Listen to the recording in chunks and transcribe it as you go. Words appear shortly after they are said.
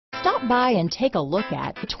Stop by and take a look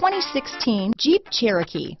at the 2016 Jeep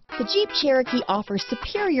Cherokee. The Jeep Cherokee offers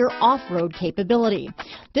superior off-road capability.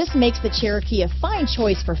 This makes the Cherokee a fine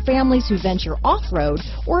choice for families who venture off-road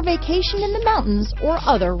or vacation in the mountains or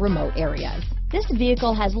other remote areas. This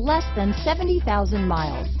vehicle has less than 70,000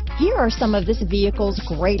 miles. Here are some of this vehicle's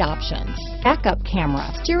great options: backup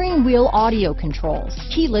camera, steering wheel audio controls,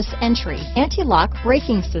 keyless entry, anti-lock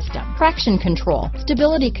braking system, traction control,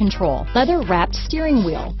 stability control, leather-wrapped steering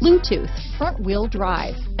wheel, Bluetooth, front-wheel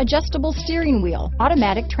drive, adjustable steering wheel,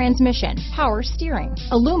 automatic transmission, power steering,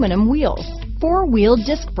 aluminum wheels, four-wheel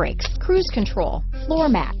disc brakes, cruise control, floor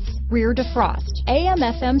mats, rear defrost,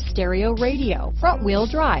 AM/FM stereo radio, front-wheel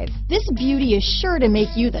drive. This beauty is sure to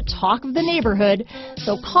make you the talk of the neighborhood,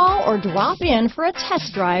 so call or drop in for a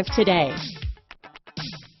test drive today.